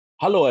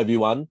Hello,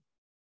 everyone.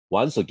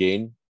 Once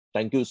again,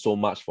 thank you so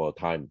much for your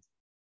time.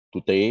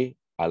 Today,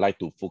 I'd like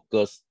to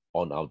focus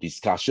on our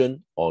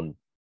discussion on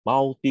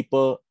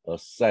multiple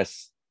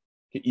access.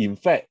 In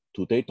fact,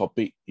 today's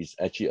topic is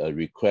actually a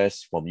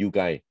request from you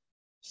guys.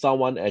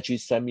 Someone actually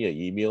sent me an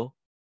email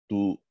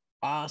to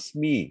ask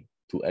me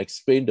to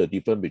explain the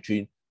difference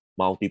between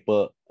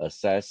multiple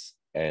access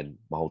and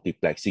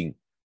multiplexing.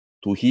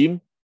 To him,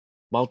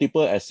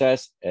 multiple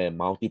access and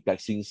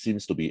multiplexing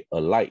seems to be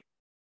alike.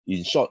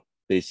 In short,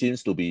 they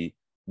seems to be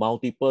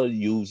multiple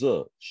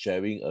users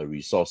sharing a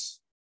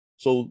resource.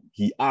 So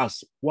he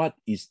asked, what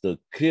is the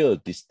clear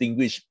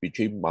distinguish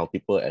between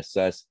multiple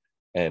access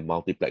and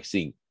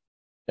multiplexing?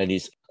 And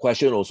his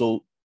question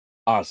also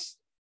asks,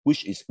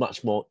 which is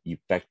much more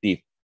effective?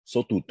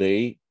 So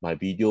today, my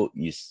video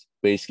is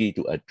basically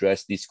to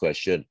address this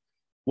question.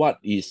 What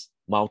is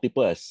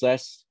multiple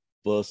access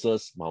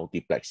versus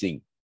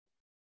multiplexing?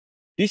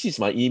 This is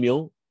my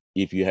email.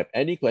 If you have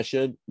any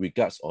question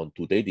regards on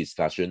today's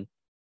discussion,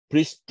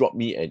 please drop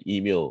me an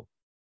email.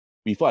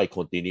 Before I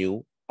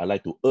continue, I'd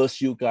like to urge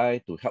you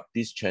guys to help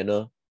this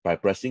channel by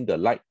pressing the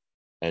like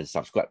and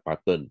subscribe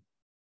button.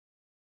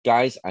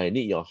 Guys, I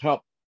need your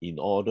help in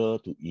order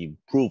to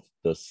improve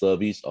the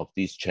service of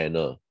this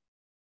channel.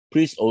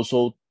 Please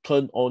also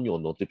turn on your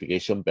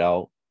notification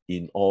bell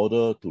in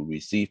order to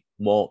receive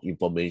more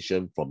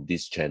information from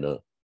this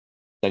channel.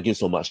 Thank you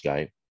so much,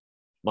 guys.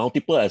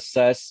 Multiple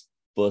access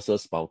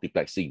versus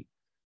multiplexing.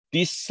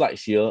 This slide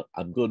here,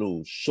 I'm going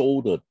to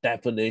show the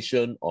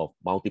definition of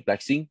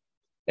multiplexing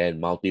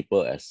and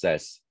multiple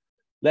access.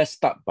 Let's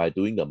start by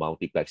doing the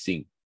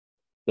multiplexing.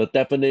 The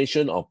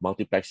definition of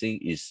multiplexing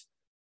is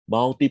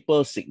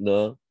multiple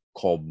signal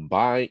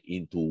combined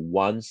into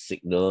one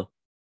signal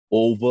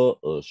over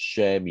a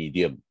shared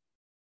medium.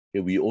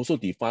 Okay, we also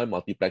define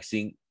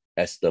multiplexing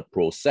as the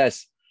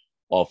process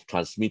of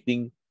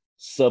transmitting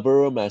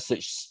several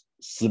messages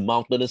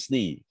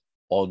simultaneously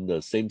on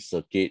the same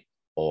circuit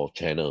or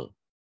channel.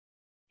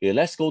 Okay,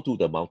 let's go to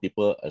the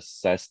multiple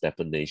access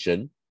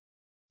definition.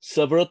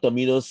 Several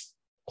terminals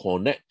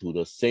connect to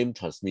the same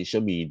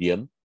transmission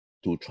medium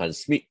to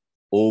transmit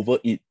over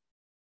it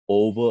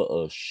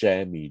over a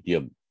shared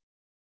medium.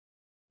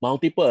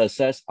 Multiple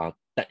access are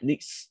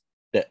techniques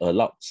that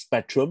allow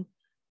spectrum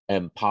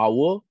and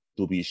power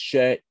to be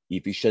shared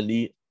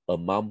efficiently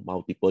among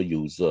multiple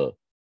users.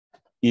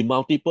 In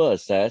multiple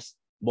access,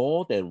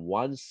 more than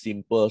one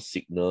simple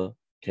signal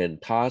can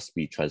thus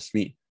be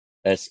transmitted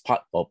as part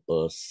of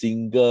a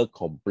single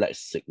complex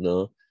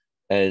signal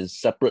and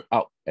separate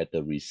out at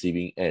the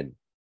receiving end.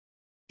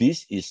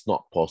 This is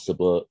not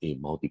possible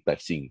in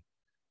multiplexing.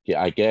 Okay,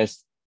 I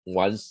guess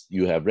once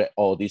you have read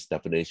all this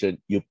definition,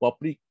 you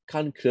probably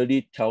can't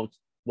clearly tell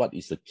what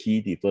is the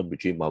key difference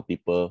between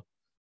multiple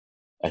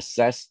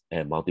access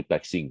and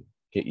multiplexing.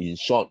 Okay, in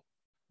short,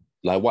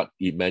 like what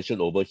it mentioned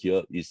over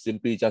here, is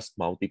simply just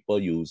multiple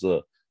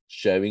users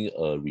sharing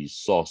a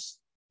resource.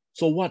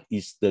 So what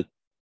is the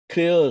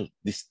clear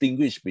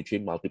distinguish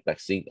between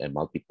multiplexing and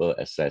multiple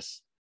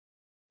access?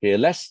 Okay,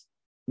 let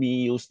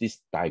me use this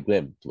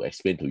diagram to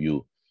explain to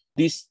you.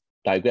 This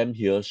diagram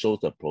here shows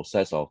the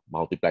process of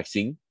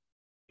multiplexing.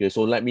 Okay,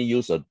 so let me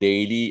use a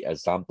daily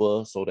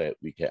example so that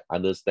we can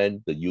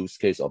understand the use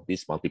case of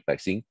this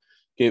multiplexing.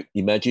 Okay,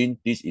 imagine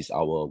this is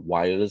our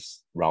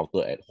wireless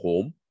router at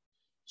home.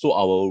 So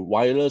our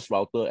wireless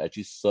router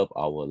actually serves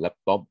our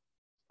laptop,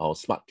 our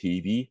smart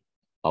TV,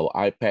 our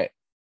iPad,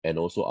 and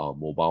also our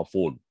mobile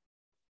phone.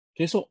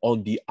 Okay, so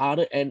on the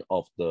other end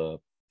of the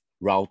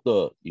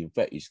router, in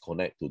fact, is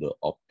connected to the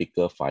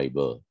optical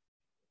fiber.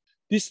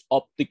 This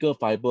optical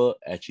fiber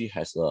actually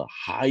has a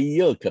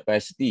higher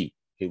capacity,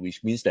 okay,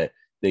 which means that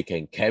they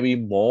can carry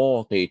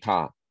more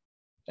data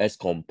as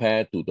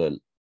compared to the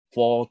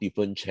 4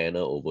 different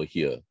channels over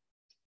here.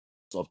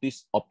 So of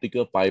this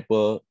optical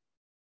fiber,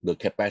 the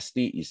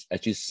capacity is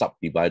actually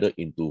subdivided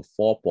into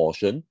 4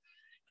 portions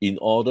in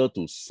order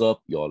to serve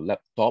your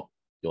laptop,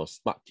 your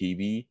smart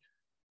TV,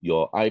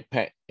 your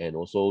iPad, and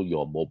also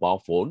your mobile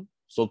phone.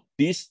 So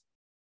this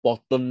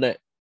bottleneck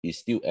is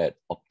still at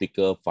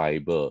optical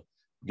fiber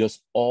because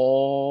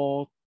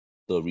all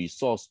the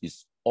resource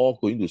is all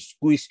going to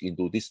squeeze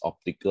into this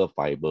optical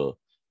fiber.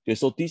 Okay,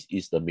 so this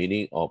is the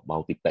meaning of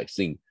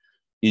multiplexing.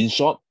 In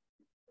short,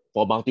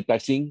 for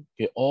multiplexing,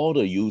 okay, all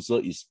the user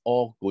is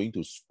all going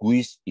to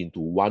squeeze into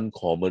one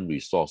common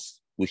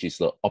resource, which is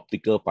the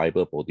optical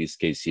fiber for this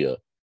case here.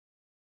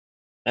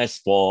 As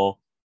for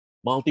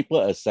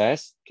multiple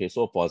access, okay,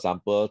 so for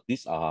example,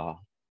 these are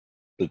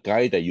the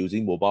guy that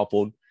using mobile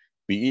phone,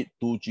 be it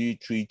 2G,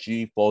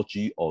 3G,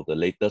 4G, or the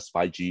latest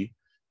 5G,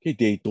 okay,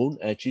 they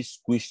don't actually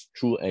squeeze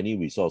through any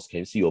resource. Can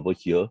you see over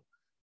here?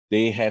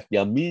 They have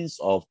their means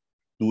of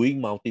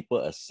doing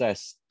multiple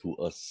access to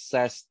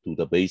access to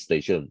the base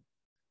station.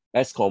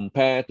 As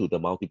compared to the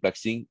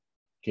multiplexing,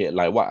 okay,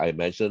 like what I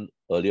mentioned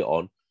earlier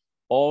on,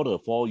 all the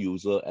 4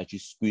 users actually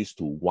squeeze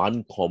to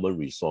one common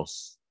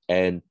resource,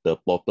 and the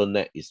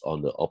bottleneck is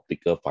on the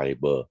optical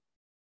fiber.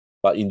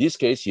 But in this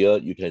case here,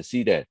 you can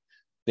see that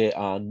there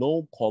are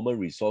no common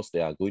resource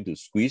they are going to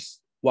squeeze.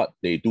 what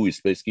they do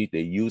is basically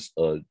they use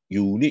a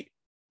unique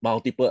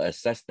multiple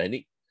access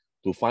technique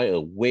to find a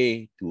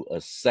way to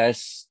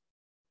access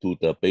to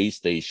the base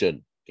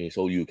station. Okay,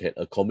 so you can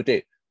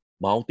accommodate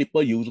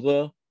multiple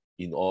users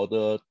in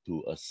order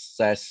to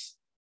access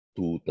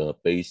to the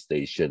base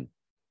station.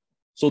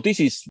 So this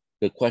is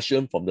the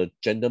question from the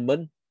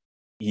gentleman.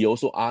 He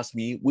also asked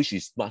me which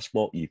is much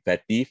more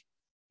effective.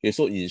 Okay,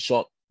 so in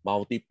short,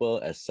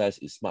 multiple access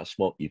is much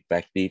more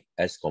effective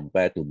as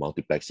compared to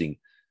multiplexing.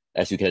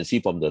 As you can see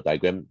from the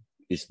diagram,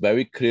 it's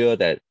very clear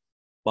that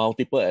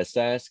multiple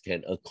access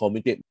can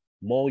accommodate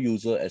more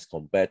users as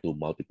compared to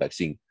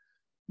multiplexing.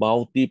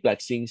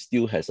 Multiplexing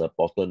still has a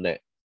bottleneck.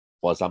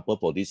 For example,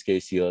 for this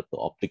case here, the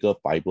optical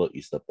fiber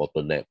is the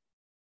bottleneck.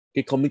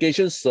 Okay,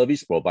 communication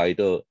service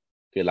provider,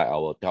 okay, like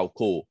our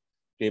telco,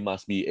 they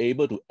must be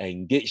able to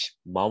engage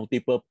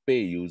multiple pay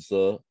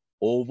user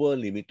over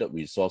limited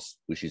resource,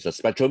 which is a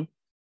spectrum,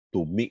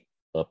 to make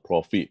a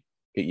profit.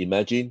 Okay,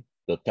 imagine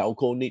the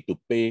telco need to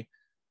pay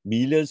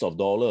millions of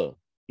dollars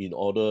in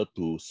order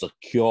to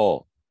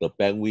secure the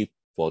bandwidth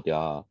for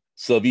their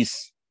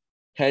service.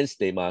 Hence,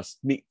 they must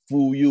make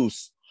full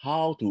use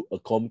how to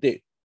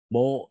accommodate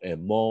more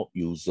and more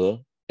user,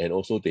 and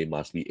also they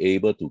must be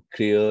able to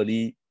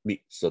clearly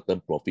make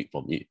certain profit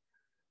from it.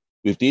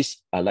 With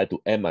this, I'd like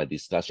to end my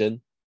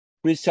discussion.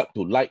 Please help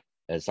to like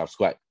and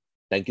subscribe.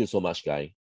 Thank you so much, guys.